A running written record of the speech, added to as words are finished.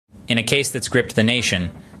In a case that's gripped the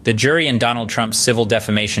nation, the jury in Donald Trump's civil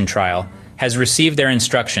defamation trial has received their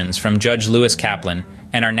instructions from Judge Lewis Kaplan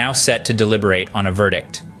and are now set to deliberate on a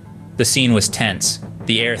verdict. The scene was tense,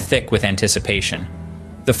 the air thick with anticipation.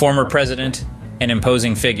 The former president, an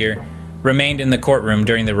imposing figure, remained in the courtroom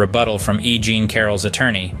during the rebuttal from E. Jean Carroll's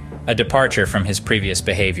attorney, a departure from his previous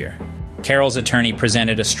behavior. Carroll's attorney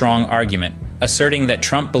presented a strong argument, asserting that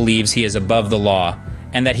Trump believes he is above the law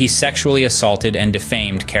and that he sexually assaulted and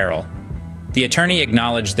defamed Carroll. The attorney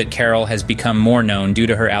acknowledged that Carroll has become more known due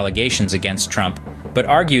to her allegations against Trump, but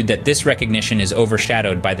argued that this recognition is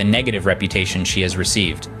overshadowed by the negative reputation she has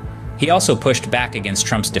received. He also pushed back against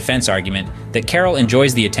Trump's defense argument that Carroll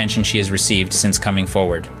enjoys the attention she has received since coming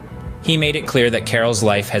forward. He made it clear that Carroll's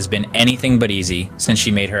life has been anything but easy since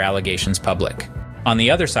she made her allegations public. On the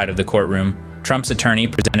other side of the courtroom, Trump's attorney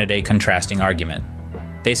presented a contrasting argument.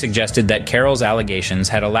 They suggested that Carroll's allegations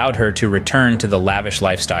had allowed her to return to the lavish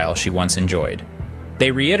lifestyle she once enjoyed.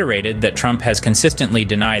 They reiterated that Trump has consistently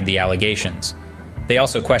denied the allegations. They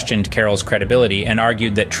also questioned Carroll's credibility and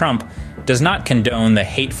argued that Trump does not condone the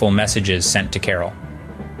hateful messages sent to Carroll.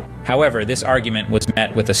 However, this argument was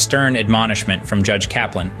met with a stern admonishment from Judge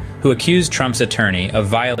Kaplan, who accused Trump's attorney of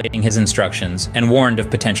violating his instructions and warned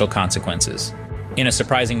of potential consequences. In a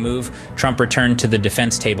surprising move, Trump returned to the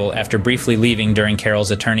defense table after briefly leaving during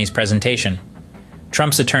Carroll's attorney's presentation.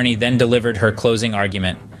 Trump's attorney then delivered her closing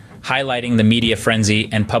argument, highlighting the media frenzy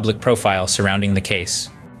and public profile surrounding the case.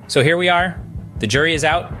 So here we are. The jury is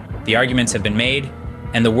out, the arguments have been made,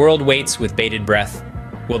 and the world waits with bated breath.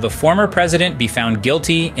 Will the former president be found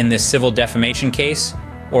guilty in this civil defamation case,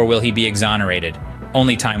 or will he be exonerated?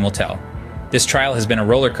 Only time will tell. This trial has been a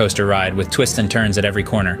roller coaster ride with twists and turns at every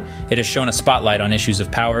corner. It has shown a spotlight on issues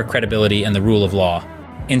of power, credibility, and the rule of law.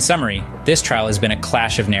 In summary, this trial has been a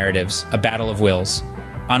clash of narratives, a battle of wills.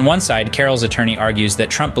 On one side, Carroll's attorney argues that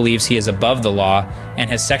Trump believes he is above the law and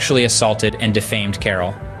has sexually assaulted and defamed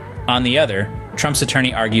Carroll. On the other, Trump's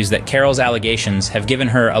attorney argues that Carroll's allegations have given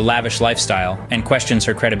her a lavish lifestyle and questions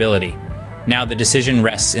her credibility. Now the decision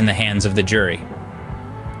rests in the hands of the jury.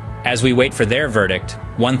 As we wait for their verdict,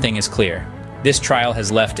 one thing is clear. This trial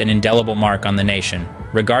has left an indelible mark on the nation,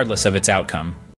 regardless of its outcome.